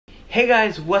Hey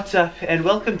guys, what's up? And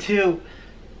welcome to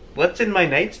What's in My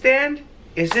Nightstand?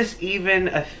 Is this even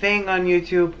a thing on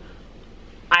YouTube?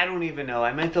 I don't even know.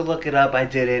 I meant to look it up, I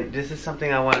didn't. This is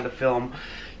something I wanted to film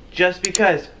just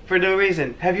because, for no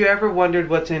reason. Have you ever wondered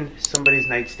what's in somebody's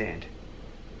nightstand?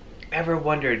 Ever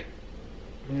wondered?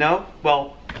 No?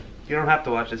 Well, you don't have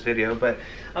to watch this video, but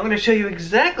I'm going to show you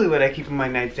exactly what I keep in my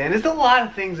nightstand. There's a lot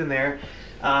of things in there.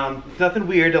 Nothing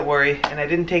weird, don't worry, and I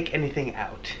didn't take anything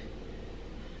out.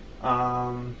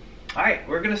 Alright,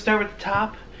 we're going to start with the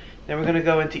top, then we're going to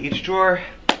go into each drawer,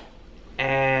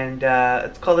 and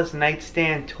let's call this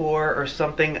nightstand tour or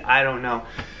something, I don't know.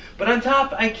 But on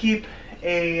top I keep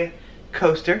a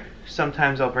coaster.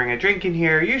 Sometimes I'll bring a drink in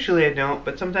here, usually I don't,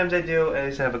 but sometimes I do. At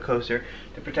least I have a coaster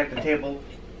to protect the table.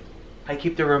 I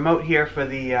keep the remote here for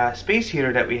the space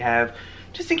heater that we have,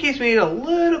 just in case we need a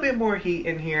little bit more heat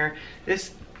in here.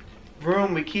 This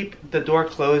room, we keep the door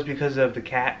closed because of the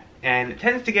cat, and it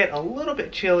tends to get a little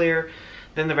bit chillier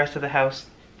than the rest of the house.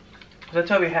 So that's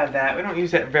why we have that. We don't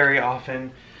use that very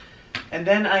often. And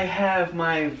then I have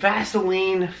my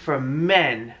Vaseline for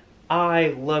men. I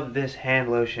love this hand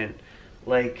lotion.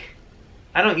 Like,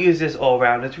 I don't use this all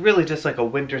around. It's really just like a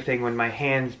winter thing when my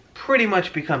hands pretty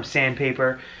much become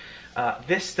sandpaper.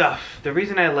 This stuff, the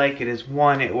reason I like it is,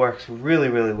 one, it works really,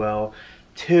 really well.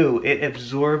 Two, it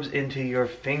absorbs into your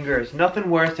fingers. Nothing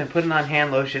worse than putting on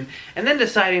hand lotion and then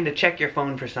deciding to check your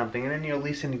phone for something, and then you're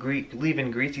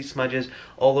leaving greasy smudges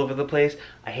all over the place.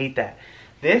 I hate that.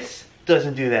 This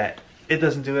doesn't do that. It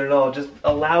doesn't do it at all. Just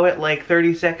allow it like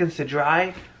 30 seconds to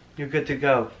dry. You're good to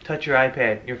go. Touch your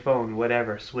iPad, your phone,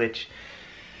 whatever. Switch.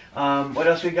 What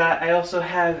else we got? I also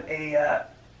have a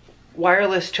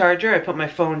wireless charger. I put my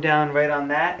phone down right on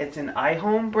that. It's an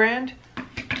iHome brand.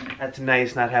 That's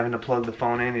nice, not having to plug the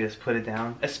phone in. You just put it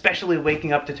down. Especially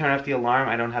waking up to turn off the alarm.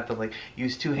 I don't have to like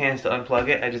use two hands to unplug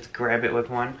it. I just grab it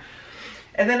with one.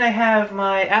 And then I have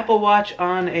my Apple Watch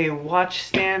on a watch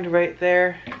stand right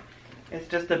there. It's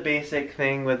just a basic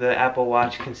thing where the Apple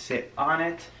Watch can sit on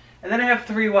it. And then I have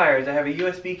three wires. I have a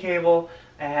USB cable.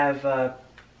 I have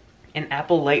an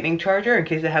Apple Lightning charger in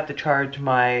case I have to charge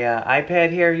my iPad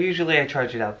here. Usually I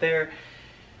charge it out there.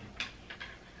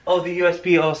 Oh, the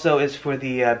USB also is for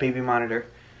the baby monitor.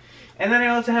 And then I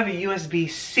also have a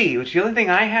USB-C, which the only thing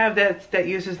I have that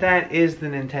uses that is the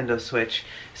Nintendo Switch.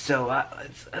 So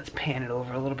let's pan it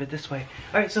over a little bit this way.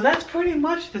 Alright, so that's pretty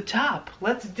much the top.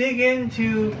 Let's dig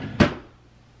into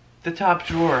the top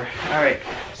drawer. Alright,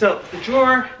 so the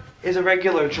drawer is a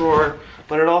regular drawer,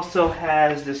 but it also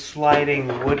has this sliding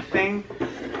wood thing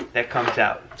that comes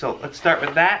out. So let's start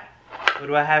with that. What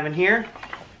do I have in here?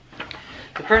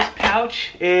 The first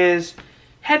pouch is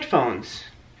headphones.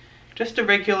 Just a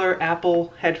regular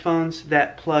Apple headphones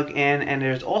that plug in, and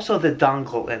there's also the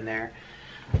dongle in there.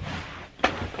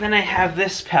 And then I have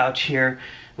this pouch here,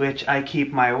 which I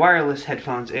keep my wireless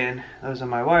headphones in. Those are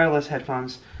my wireless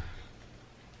headphones.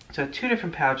 So two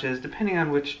different pouches, depending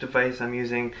on which device I'm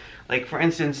using. Like for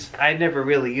instance, I never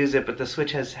really use it, but the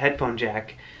Switch has headphone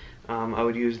jack. I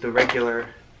would use the regular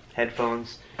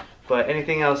headphones, but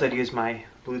anything else I'd use my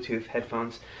Bluetooth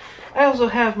headphones. I also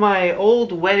have my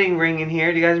old wedding ring in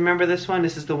here. Do you guys remember this one?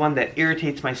 This is the one that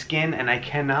irritates my skin and I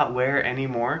cannot wear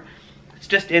anymore. It's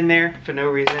just in there for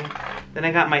no reason. Then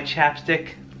I got my chapstick,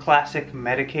 classic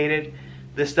medicated.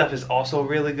 This stuff is also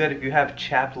really good if you have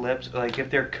chapped lips, like if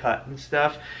they're cut and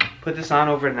stuff. Put this on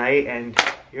overnight and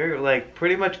you're like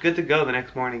pretty much good to go the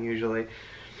next morning usually.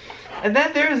 And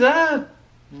then there's a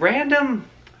random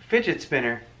fidget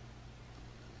spinner.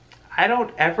 I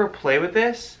don't ever play with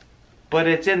this, but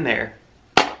it's in there.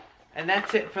 And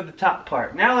that's it for the top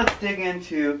part. Now let's dig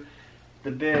into the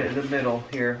middle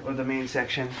here, or the main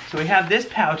section. So we have this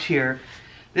pouch here.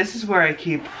 This is where I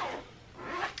keep,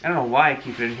 I don't know why I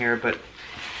keep it in here, but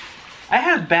I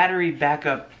have battery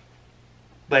backup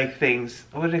like things.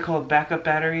 What are they called? Backup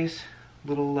batteries?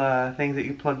 Little things that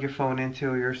you plug your phone into,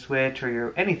 or your Switch, or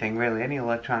your anything really, any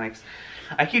electronics.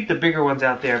 I keep the bigger ones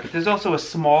out there, but there's also a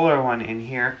smaller one in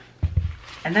here.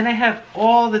 And then I have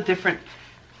all the different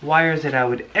wires that I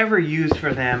would ever use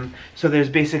for them. So there's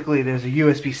a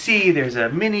USB-C, there's a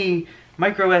mini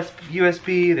micro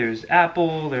USB, there's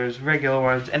Apple, there's regular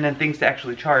ones, and then things to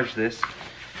actually charge this.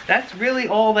 That's really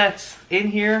all that's in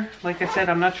here. Like I said,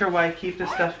 I'm not sure why I keep this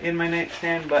stuff in my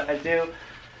nightstand, but I do.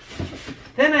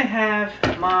 Then I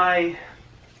have my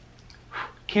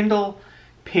Kindle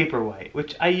Paperwhite,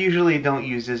 which I usually don't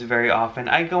use this very often.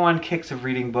 I go on kicks of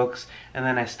reading books and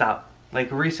then I stop. Like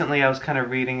recently I was kind of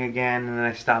reading again and then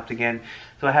I stopped again.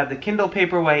 So I have the Kindle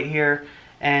Paperwhite here,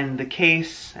 and the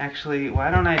case, actually,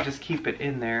 why don't I just keep it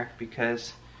in there,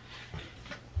 because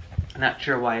Not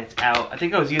sure why it's out. I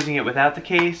think I was using it without the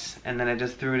case, and then I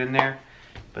just threw it in there.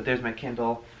 But there's my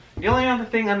Kindle. The only other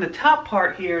thing on the top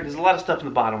part here, there's a lot of stuff in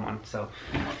the bottom one, so,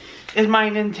 is my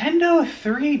Nintendo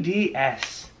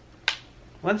 3DS.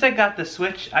 Once I got the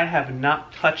Switch, I have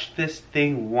not touched this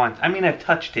thing once. I mean, I've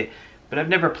touched it, but I've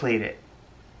never played it.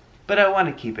 But I want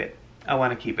to keep it. I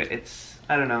want to keep it. It's,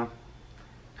 I don't know,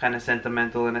 kind of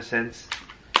sentimental in a sense.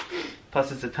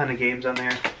 Plus, it's a ton of games on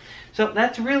there. So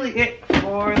that's really it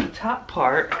for the top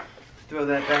part. Let's throw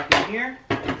that back in here.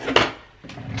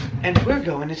 And we're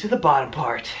going into the bottom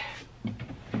part.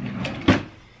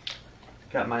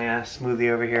 Got my smoothie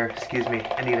over here. Excuse me,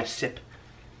 I need a sip.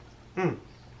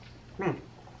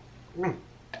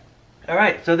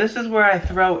 Alright, so this is where I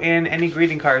throw in any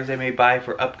greeting cards I may buy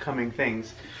for upcoming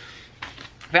things.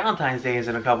 Valentine's Day is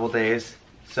in a couple days,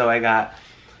 so I got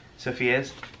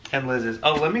Sophia's and Liz's.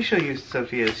 Oh, let me show you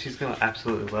Sophia's. She's gonna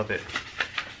absolutely love it.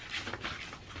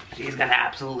 She's gonna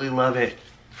absolutely love it.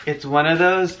 It's one of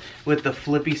those with the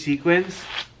flippy sequins,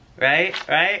 right?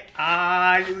 Right?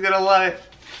 Ah, she's gonna love it.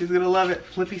 She's gonna love it.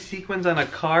 Flippy sequins on a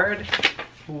card?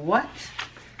 What?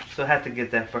 So I had to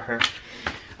get that for her.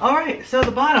 Alright, so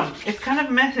the bottom. It's kind of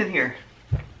a mess in here.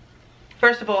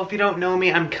 First of all, if you don't know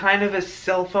me, I'm kind of a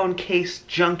cell phone case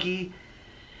junkie.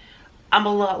 I'm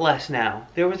a lot less now.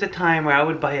 There was a time where I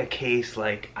would buy a case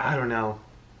like, I don't know,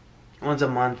 once a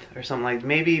month or something like,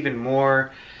 maybe even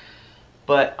more.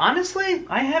 But honestly,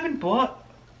 I haven't bought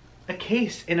a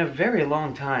case in a very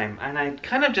long time, and I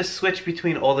kind of just switch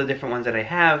between all the different ones that I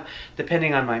have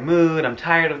depending on my mood. I'm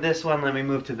tired of this one, let me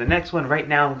move to the next one. Right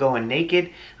now I'm going naked.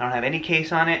 I don't have any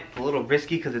case on it. It's a little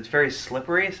risky because it's very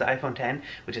slippery. It's the iPhone X,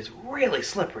 which is really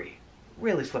slippery,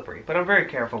 but I'm very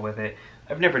careful with it.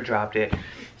 I've never dropped it.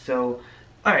 So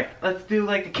alright, let's do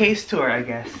like a case tour, I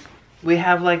guess. We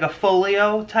have like a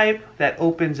folio type that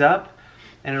opens up,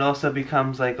 and it also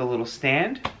becomes like a little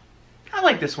stand. I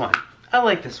like this one. I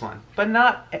like this one, but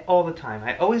not all the time.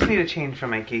 I always need a change for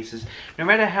my cases. No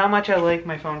matter how much I like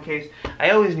my phone case,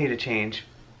 I always need a change.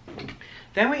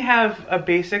 Then we have a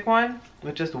basic one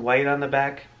with just white on the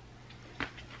back.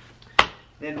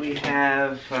 Then we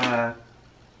have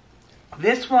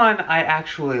this one I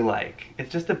actually like.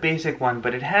 It's just a basic one,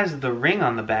 but it has the ring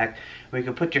on the back where you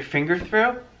can put your finger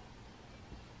through.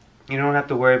 You don't have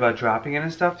to worry about dropping it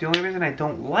and stuff. The only reason I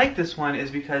don't like this one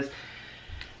is because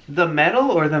the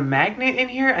metal or the magnet in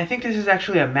here, I think this is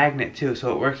actually a magnet too,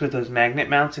 so it works with those magnet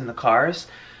mounts in the cars.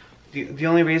 The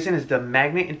only reason is the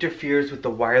magnet interferes with the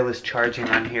wireless charging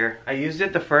on here. I used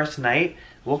it the first night,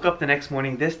 woke up the next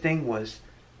morning, this thing was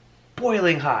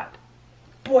boiling hot.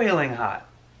 Boiling hot.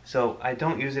 So I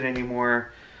don't use it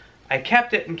anymore. I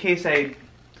kept it in case I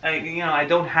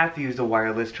don't have to use the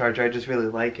wireless charger, I just really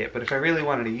like it. But if I really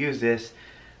wanted to use this,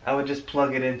 I would just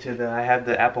plug it into I have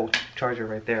the Apple charger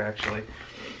right there actually.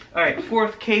 Alright,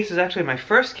 fourth case is actually my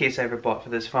first case I ever bought for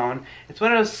this phone. It's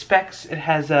one of those specs. It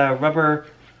has rubber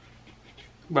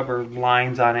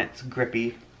lines on it. It's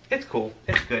grippy. It's cool.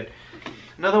 It's good.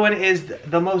 Another one is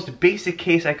the most basic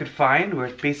case I could find, where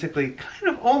it basically kind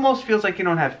of almost feels like you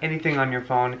don't have anything on your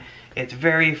phone. It's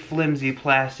very flimsy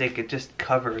plastic. It just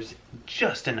covers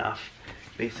just enough,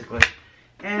 basically.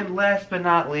 And last but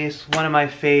not least, one of my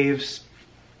faves.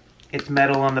 It's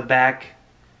metal on the back.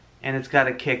 And it's got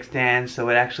a kickstand, so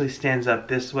it actually stands up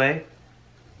this way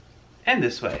and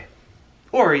this way,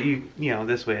 or you know,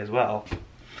 this way as well.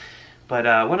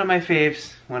 But one of my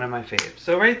faves,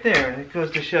 So right there, it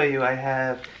goes to show you I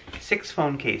have 6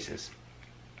 phone cases.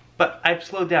 But I've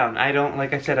slowed down. I don't,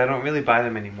 like I said, I don't really buy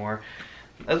them anymore.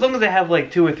 As long as I have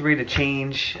like 2 or 3 to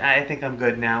change, I think I'm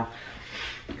good now.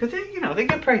 Because they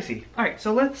get pricey. Alright,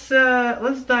 so let's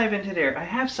dive into there. I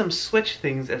have some Switch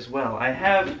things as well.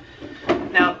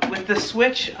 Now, with the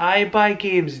Switch, I buy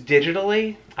games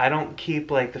digitally. I don't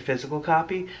keep like the physical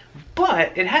copy.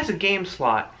 But it has a game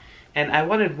slot. And I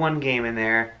wanted one game in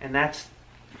there, and that's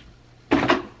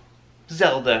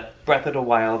Zelda Breath of the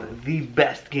Wild, the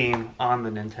best game on the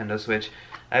Nintendo Switch.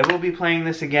 I will be playing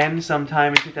this again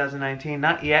sometime in 2019.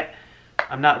 Not yet.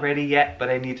 I'm not ready yet, but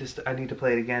I need to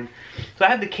play it again. So I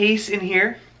have the case in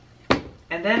here,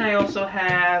 and then I also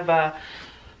have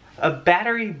a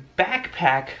battery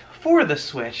backpack for the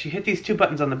Switch. You hit these 2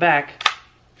 buttons on the back,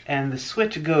 and the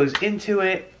Switch goes into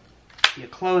it. You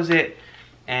close it,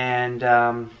 and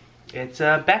it's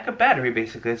a backup battery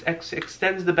basically. It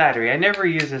extends the battery. I never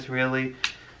use this really.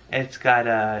 It's got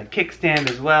a kickstand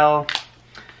as well.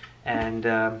 And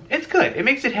it's good. It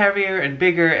makes it heavier and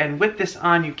bigger, and with this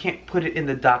on, you can't put it in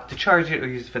the dock to charge it or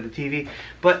use it for the TV.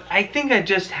 But I think I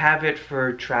just have it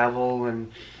for travel,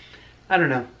 and I don't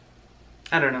know.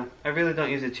 I really don't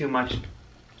use it too much.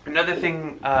 Another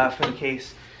thing for the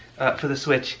case, for the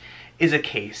Switch is a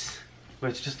case, where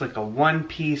it's just like a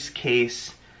one-piece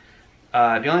case.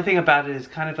 The only thing about it is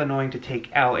kind of annoying to take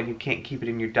out, and you can't keep it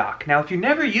in your dock. Now, if you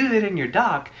never use it in your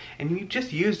dock, and you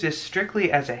just use this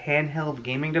strictly as a handheld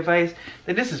gaming device,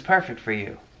 then this is perfect for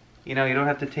you. You know, you don't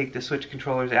have to take the Switch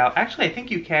controllers out. Actually, I think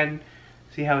you can.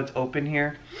 See how it's open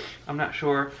here? I'm not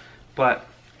sure, but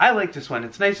I like this one.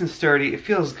 It's nice and sturdy. It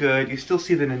feels good. You still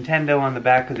see the Nintendo on the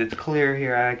back because it's clear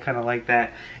here. I kind of like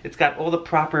that. It's got all the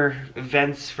proper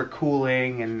vents for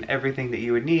cooling and everything that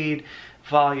you would need.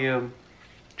 Volume,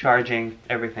 charging,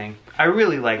 everything. I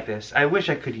really like this. I wish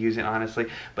I could use it, honestly.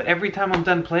 But every time I'm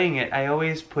done playing it, I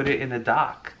always put it in the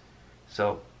dock.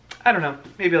 So, I don't know.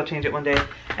 Maybe I'll change it one day.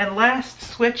 And last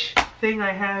Switch thing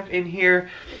I have in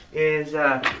here is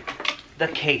the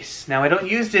case. Now, I don't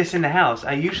use this in the house.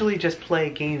 I usually just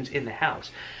play games in the house.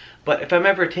 But if I'm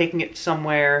ever taking it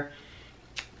somewhere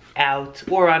out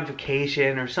or on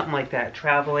vacation or something like that,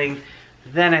 traveling,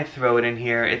 then I throw it in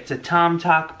here. It's a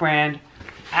TomTok brand.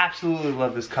 Absolutely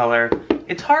love this color.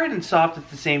 It's hard and soft at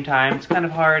the same time. It's kind of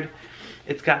hard.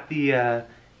 It's got the,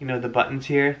 you know, the buttons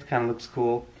here. It kind of looks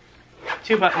cool.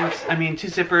 Two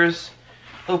zippers.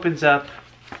 Opens up.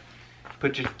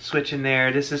 Put your Switch in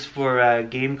there. This is for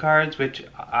game cards, which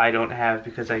I don't have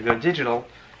because I go digital,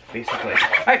 basically.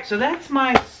 Alright, so that's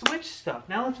my Switch stuff.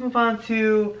 Now let's move on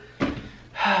to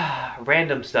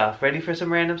random stuff. Ready for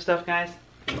some random stuff, guys?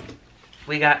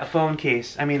 We got a phone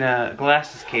case. A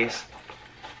glasses case.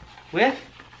 With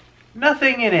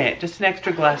nothing in it. Just an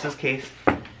extra glasses case.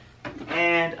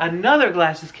 And another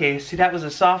glasses case. See, that was a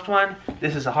soft one.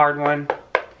 This is a hard one.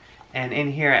 And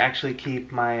in here I actually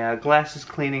keep my glasses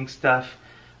cleaning stuff.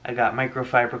 I got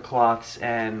microfiber cloths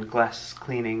and glasses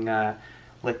cleaning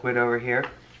liquid over here.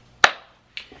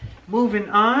 Moving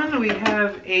on, we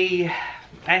have I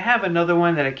have another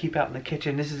one that I keep out in the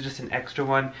kitchen. This is just an extra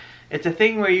one. It's a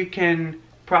thing where you can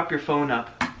prop your phone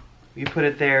up. You put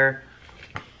it there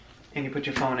and you put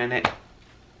your phone in it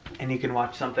and you can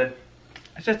watch something.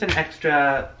 It's just an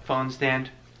extra phone stand.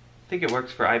 I think it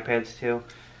works for iPads too.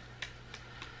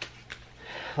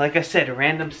 Like I said,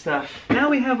 random stuff. Now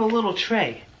we have a little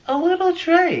tray. A little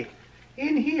tray.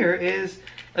 In here is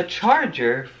a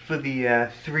charger for the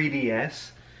 3DS.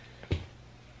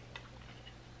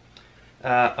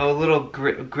 Little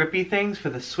grippy things for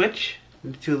the Switch.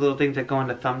 The two little things that go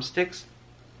into thumbsticks.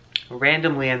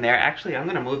 Randomly in there. Actually, I'm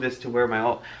going to move this to where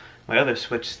my other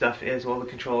Switch stuff is. All the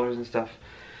controllers and stuff.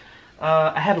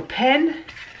 I have a pen.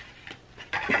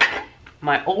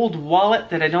 My old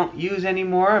wallet that I don't use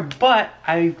anymore, but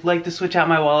I like to switch out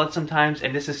my wallet sometimes,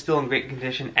 and this is still in great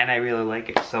condition, and I really like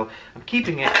it, so I'm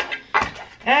keeping it.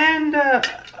 And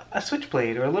a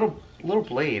switchblade, or a little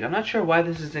blade. I'm not sure why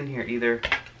this is in here either.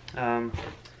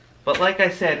 But like I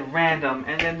said, random.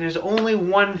 And then there's only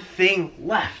one thing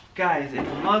left, guys. It's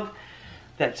a mug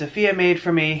that Sophia made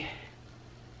for me.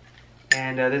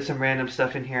 And there's some random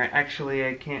stuff in here. Actually,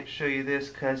 I can't show you this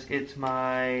because it's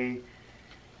my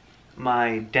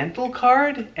dental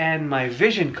card and my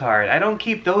vision card. I don't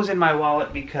keep those in my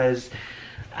wallet because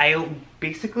I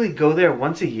basically go there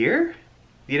once a year.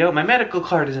 You know, my medical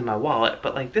card is in my wallet,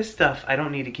 but like this stuff, I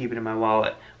don't need to keep it in my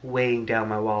wallet, weighing down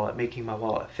my wallet, making my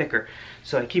wallet thicker.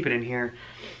 So I keep it in here.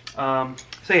 So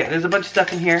yeah, there's a bunch of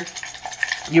stuff in here.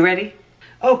 You ready?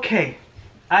 Okay,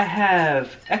 I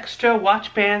have extra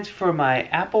watch bands for my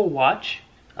Apple Watch.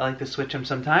 I like to switch them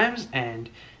sometimes, and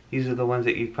these are the ones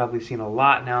that you've probably seen a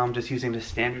lot. Now I'm just using the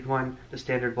standard one, the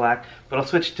standard black. But I'll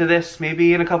switch to this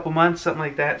maybe in a couple months, something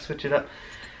like that, switch it up.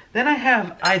 Then I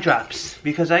have eye drops,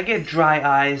 because I get dry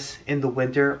eyes in the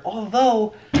winter.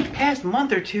 Although, past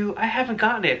month or two, I haven't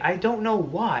gotten it. I don't know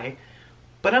why,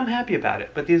 but I'm happy about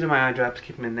it. But these are my eye drops,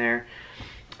 keep them in there.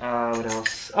 What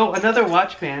else? Oh, another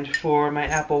watch band for my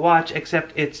Apple Watch,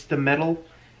 except it's the metal.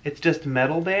 It's just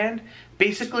metal band.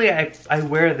 Basically, I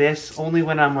wear this only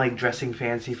when I'm like dressing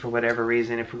fancy for whatever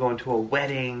reason. If we're going to a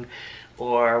wedding,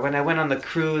 or when I went on the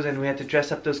cruise and we had to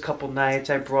dress up those couple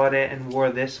nights, I brought it and wore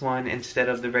this one instead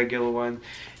of the regular one.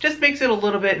 Just makes it a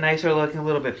little bit nicer looking, a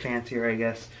little bit fancier, I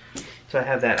guess. So I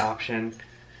have that option.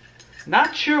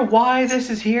 Not sure why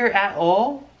this is here at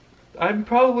all. I'm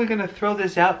probably going to throw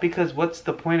this out because what's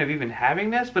the point of even having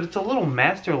this? But it's a little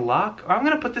master lock. Or I'm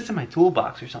going to put this in my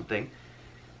toolbox or something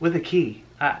with a key.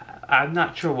 I'm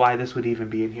not sure why this would even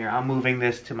be in here. I'm moving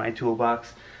this to my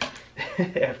toolbox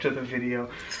after the video.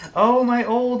 Oh, my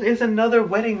old is another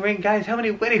wedding ring. Guys, how many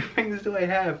wedding rings do I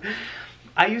have?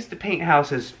 I used to paint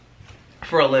houses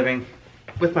for a living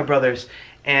with my brothers.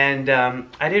 And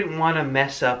I didn't want to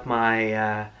mess up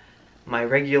my my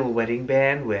regular wedding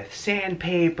band with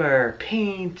sandpaper,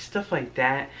 paint, stuff like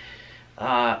that.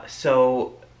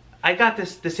 So I got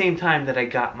this the same time that I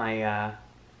got my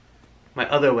my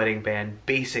other wedding band,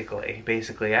 basically.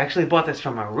 I actually bought this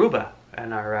from Aruba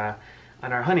on our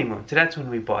honeymoon, so that's when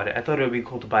we bought it. I thought it would be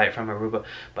cool to buy it from Aruba,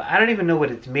 but I don't even know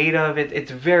what it's made of.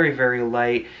 It's very, very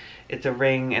light. It's a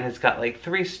ring, and it's got like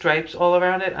 3 stripes all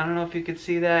around it. I don't know if you could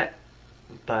see that,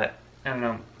 but I don't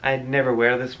know. I'd never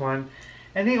wear this one.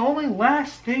 And the only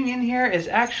last thing in here is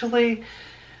actually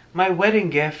my wedding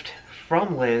gift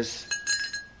from Liz.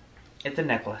 It's a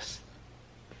necklace.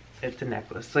 It's a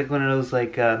necklace. It's like one of those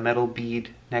like metal bead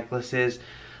necklaces.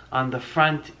 On the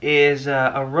front is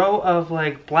a row of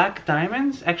like black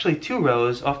diamonds. Actually 2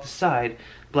 rows off the side,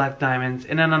 black diamonds.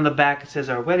 And then on the back it says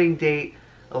our wedding date,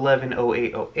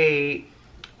 11/08/08.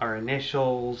 Our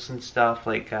initials and stuff,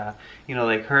 like you know,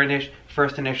 like her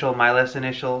first initial, my last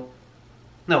initial.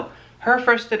 No, her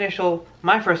first initial,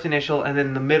 my first initial, and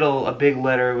then the middle, a big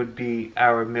letter, would be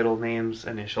our middle name's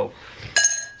initial.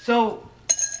 So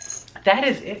that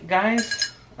is it,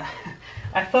 guys.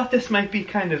 I thought this might be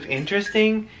kind of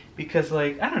interesting because,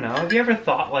 like, I don't know, have you ever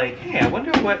thought like, hey, I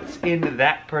wonder what's in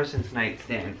that person's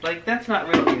nightstand? Like, that's not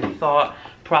really a thought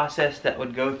process that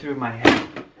would go through my head.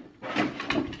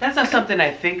 That's not something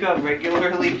I think of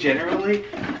regularly, generally,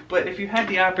 but if you had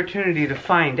the opportunity to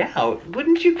find out,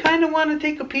 wouldn't you kind of want to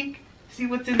take a peek, see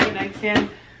what's in the nightstand?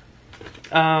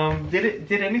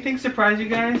 Did anything surprise you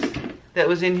guys that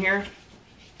was in here?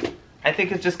 I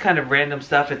think it's just kind of random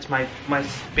stuff. It's my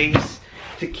space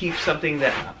to keep something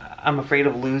that I'm afraid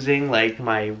of losing, like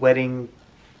my wedding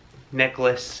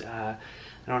necklace. I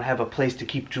don't have a place to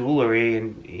keep jewelry,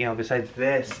 and you know, besides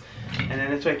this. And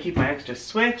then that's why I keep my extra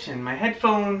switch and my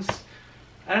headphones.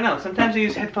 I don't know, sometimes I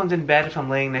use headphones in bed if I'm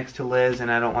laying next to Liz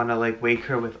and I don't want to like wake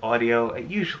her with audio.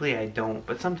 Usually I don't,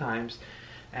 but sometimes.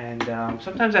 And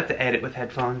sometimes I have to edit with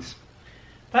headphones.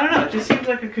 But I don't know, it just seems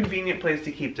like a convenient place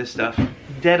to keep this stuff.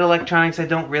 Dead electronics I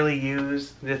don't really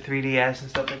use, the 3DS and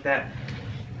stuff like that.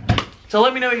 So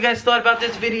let me know what you guys thought about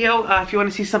this video. If you want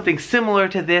to see something similar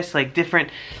to this, like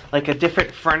a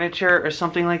different furniture or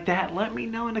something like that, let me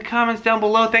know in the comments down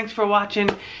below. Thanks for watching.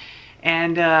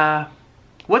 And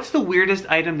what's the weirdest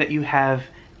item that you have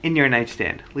in your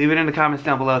nightstand? Leave it in the comments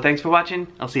down below. Thanks for watching.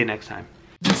 I'll see you next time.